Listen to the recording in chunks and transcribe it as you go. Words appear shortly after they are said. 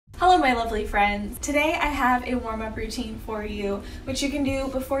Hello my lovely friends. Today I have a warm-up routine for you, which you can do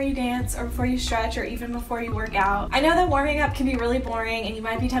before you dance or before you stretch or even before you work out. I know that warming up can be really boring and you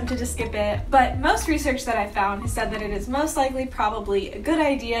might be tempted to skip it, but most research that I've found has said that it is most likely probably a good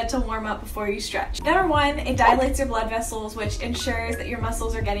idea to warm up before you stretch. Number one, it dilates your blood vessels, which ensures that your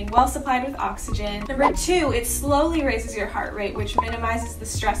muscles are getting well supplied with oxygen. Number two, it slowly raises your heart rate, which minimizes the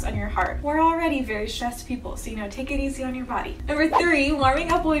stress on your heart. We're already very stressed people, so take it easy on your body. Number three,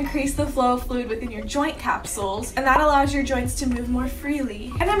 warming up will increase the flow of fluid within your joint capsules, and that allows your joints to move more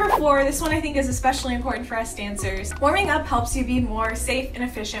freely. And number four, this one I think is especially important for us dancers. Warming up helps you be more safe and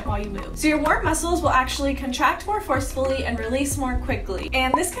efficient while you move. So your warm muscles will actually contract more forcefully and release more quickly,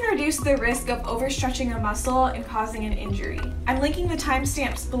 and this can reduce the risk of overstretching a muscle and causing an injury. I'm linking the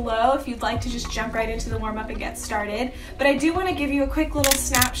timestamps below if you'd like to just jump right into the warm-up and get started, but I do want to give you a quick little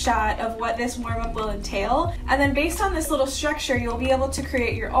snapshot of what this warm-up will entail, and then based on this little structure, you'll be able to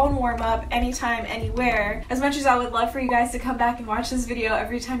create your own warm-up anytime, anywhere. As much as I would love for you guys to come back and watch this video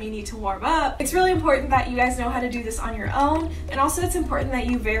every time you need to warm up, it's really important that you guys know how to do this on your own, and also it's important that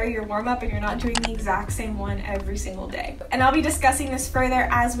you vary your warm-up and you're not doing the exact same one every single day. And I'll be discussing this further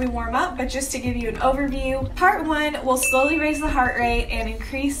as we warm up, but just to give you an overview, part one will slowly raise the heart rate and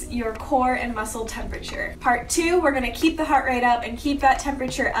increase your core and muscle temperature. Part two, we're going to keep the heart rate up and keep that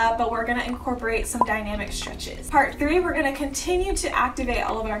temperature up, but we're going to incorporate some dynamic stretches. Part three, we're going to continue to activate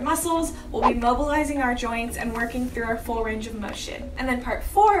all of our muscles. We'll be mobilizing our joints and working through our full range of motion. And then part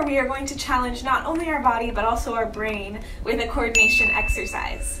four, we are going to challenge not only our body, but also our brain with a coordination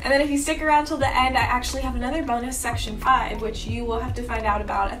exercise. And then if you stick around till the end, I actually have another bonus section 5, which you will have to find out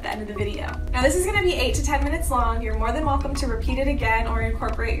about at the end of the video. Now this is going to be 8 to 10 minutes long. You're more than welcome to repeat it again or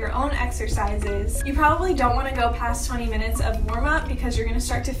incorporate your own exercises. You probably don't want to go past 20 minutes of warm-up because you're going to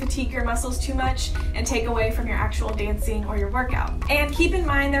start to fatigue your muscles too much and take away from your actual dancing or your workout. And keep in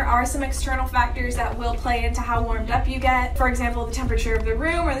mind there are some external factors that will play into how warmed up you get. For example, the temperature of the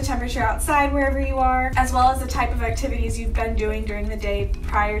room or the temperature outside wherever you are, as well as the type of activities you've been doing during the day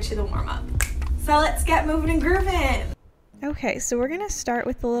prior to the warm-up. So let's get moving and grooving! Okay, so we're going to start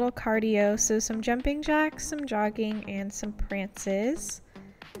with a little cardio, so some jumping jacks, some jogging, and some prances.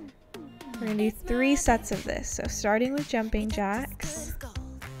 We're going to do 3 sets of this, so starting with jumping jacks.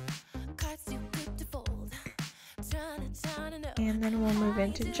 And then we'll move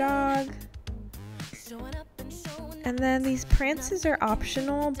into jog. And then these prances are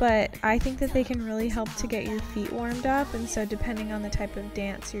optional, but I think that they can really help to get your feet warmed up, and so depending on the type of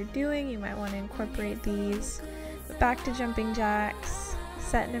dance you're doing, you might want to incorporate these. But back to jumping jacks,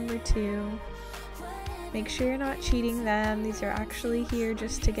 set number 2. Make sure you're not cheating them. These are actually here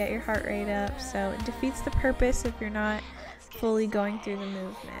just to get your heart rate up, so it defeats the purpose if you're not fully going through the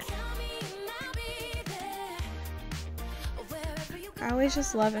movement. I always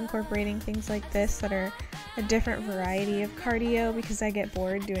just love incorporating things like this that are a different variety of cardio because I get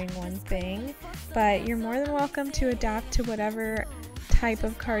bored doing one thing, but you're more than welcome to adapt to whatever type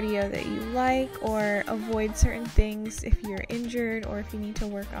of cardio that you like, or avoid certain things if you're injured or if you need to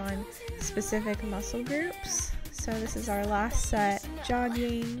work on specific muscle groups. So this is our last set,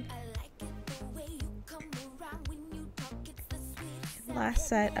 jogging. Last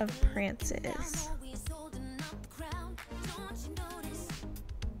set of prances.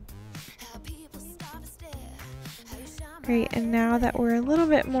 Great, and now that we're a little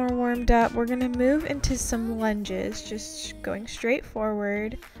bit more warmed up, we're going to move into some lunges, just going straight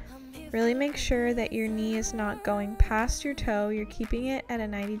forward. Really make sure that your knee is not going past your toe, you're keeping it at a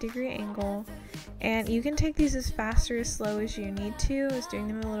 90-degree angle. And you can take these as fast or as slow as you need to. I was doing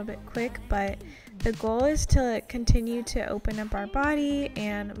them a little bit quick, but the goal is to continue to open up our body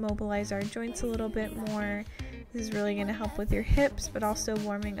and mobilize our joints a little bit more. This is really going to help with your hips, but also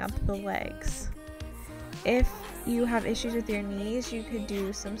warming up the legs. If you have issues with your knees, you could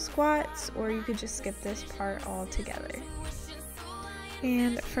do some squats, or you could just skip this part altogether.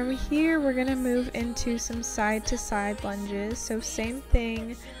 And from here, we're going to move into some side-to-side lunges. So same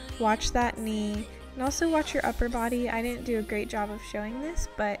thing, watch that knee, and also watch your upper body. I didn't do a great job of showing this,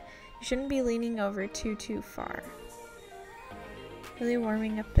 but you shouldn't be leaning over too far. Really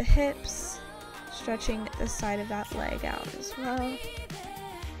warming up the hips, stretching the side of that leg out as well.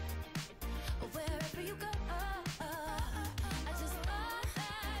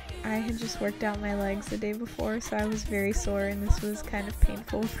 I had just worked out my legs the day before, so I was very sore and this was kind of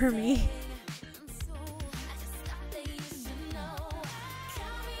painful for me.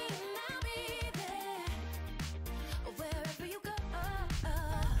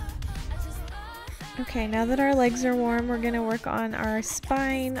 Okay, now that our legs are warm, we're going to work on our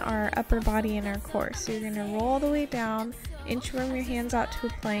spine, our upper body, and our core. So you're going to roll all the way down Inchworm your hands out to a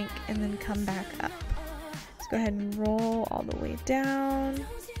plank and then come back up. Let's go ahead and roll all the way down.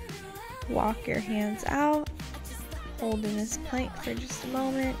 Walk your hands out. Hold in this plank for just a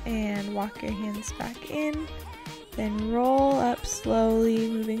moment and walk your hands back in. Then roll up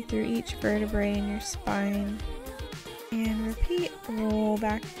slowly, moving through each vertebrae in your spine. And repeat, roll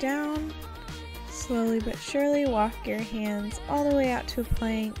back down. Slowly but surely walk your hands all the way out to a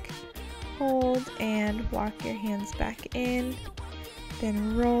plank. Hold and walk your hands back in.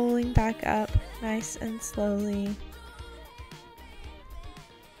 Then rolling back up nice and slowly.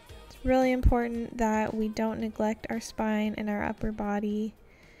 It's really important that we don't neglect our spine and our upper body.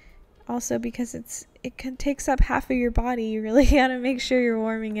 Also, because it takes up half of your body, you really gotta make sure you're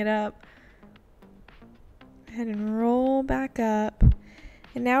warming it up. Go ahead and roll back up.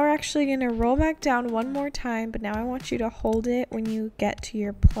 And now we're actually gonna roll back down one more time, but now I want you to hold it when you get to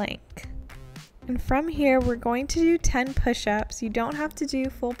your plank. And from here, we're going to do 10 push-ups. You don't have to do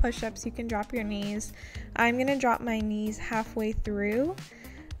full push-ups, you can drop your knees. I'm gonna drop my knees halfway through.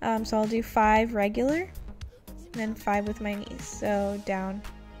 So I'll do 5 regular, and then 5 with my knees. So down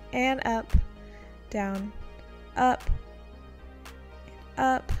and up, down, up,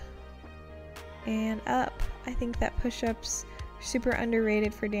 up, and up. I think that push-ups are super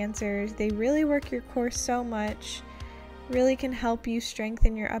underrated for dancers. They really work your core so much, really can help you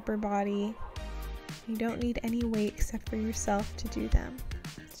strengthen your upper body. You don't need any weight except for yourself to do them.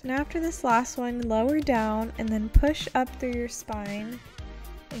 So now after this last one, lower down and then push up through your spine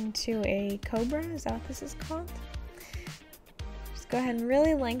into a cobra. Is that what this is called? Just go ahead and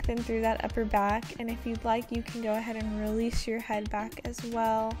really lengthen through that upper back, and if you'd like, you can go ahead and release your head back as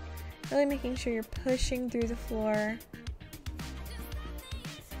well. Really making sure you're pushing through the floor.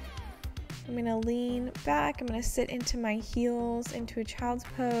 I'm going to lean back. I'm going to sit into my heels into a child's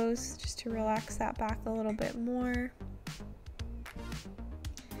pose just to relax that back a little bit more.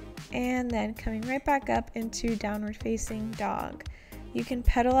 And then coming right back up into downward facing dog. You can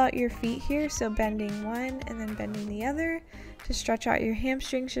pedal out your feet here, so bending one and then bending the other to stretch out your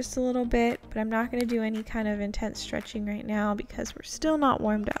hamstrings just a little bit, but I'm not going to do any kind of intense stretching right now because we're still not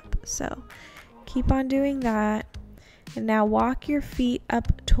warmed up. So keep on doing that. And now walk your feet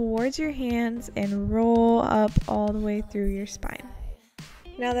up towards your hands and roll up all the way through your spine.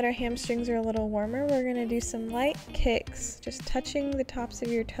 Now that our hamstrings are a little warmer, we're going to do some light kicks, just touching the tops of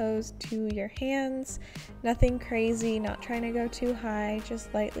your toes to your hands. Nothing crazy, not trying to go too high,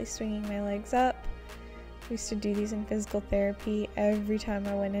 just lightly swinging my legs up. I used to do these in physical therapy every time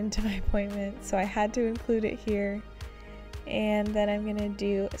I went into my appointment, so I had to include it here. And then I'm going to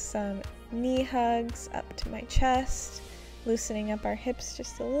do some knee hugs up to my chest, loosening up our hips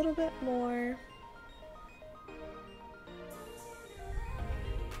just a little bit more.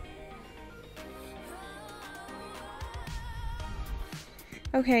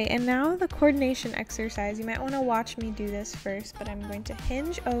 Okay, and now the coordination exercise. You might want to watch me do this first, but I'm going to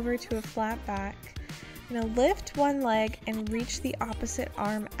hinge over to a flat back. I'm going to lift one leg and reach the opposite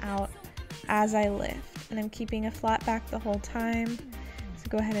arm out as I lift. And I'm keeping a flat back the whole time. So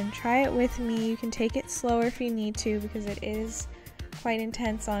go ahead and try it with me. You can take it slower if you need to because it is quite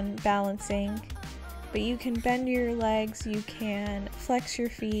intense on balancing. But you can bend your legs, you can flex your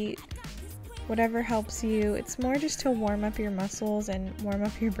feet, whatever helps you. It's more just to warm up your muscles and warm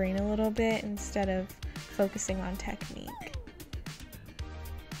up your brain a little bit instead of focusing on technique.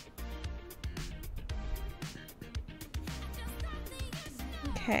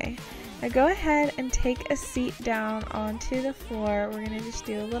 Okay, now go ahead and take a seat down onto the floor. We're going to just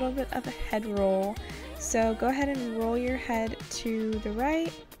do a little bit of a head roll. So go ahead and roll your head to the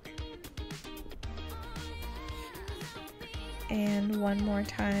right. And one more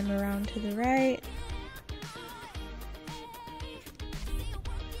time around to the right.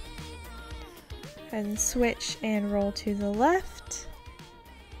 And switch and roll to the left.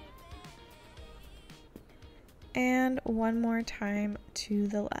 And one more time to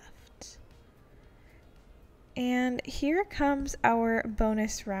the left. And here comes our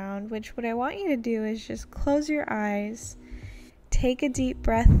bonus round, which what I want you to do is just close your eyes, take a deep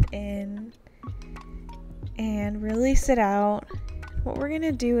breath in, and release it out. What we're going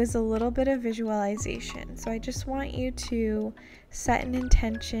to do is a little bit of visualization. So I just want you to set an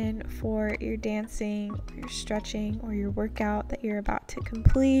intention for your dancing, or your stretching, or your workout that you're about to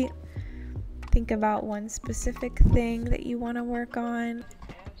complete. Think about one specific thing that you want to work on.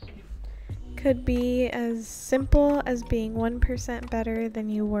 Could be as simple as being 1% better than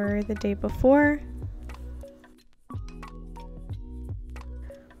you were the day before.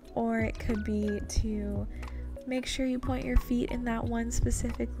 Or it could be to make sure you point your feet in that one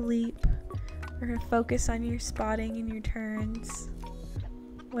specific leap, or focus on your spotting and your turns,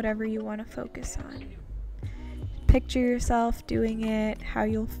 whatever you want to focus on. Picture yourself doing it, how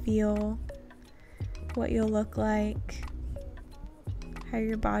you'll feel, what you'll look like, how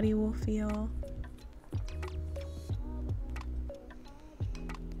your body will feel.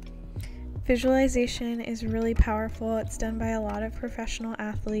 Visualization is really powerful. It's done by a lot of professional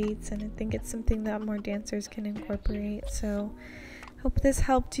athletes, and I think it's something that more dancers can incorporate. So hope this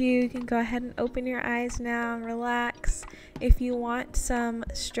helped you. You can go ahead and open your eyes now and relax. If you want some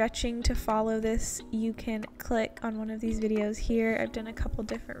stretching to follow this, you can click on one of these videos here. I've done a couple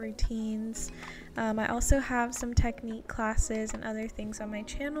different routines. I also have some technique classes and other things on my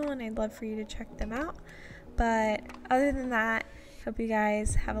channel, and I'd love for you to check them out. But other than that, hope you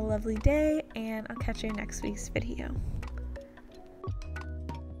guys have a lovely day, and I'll catch you in next week's video.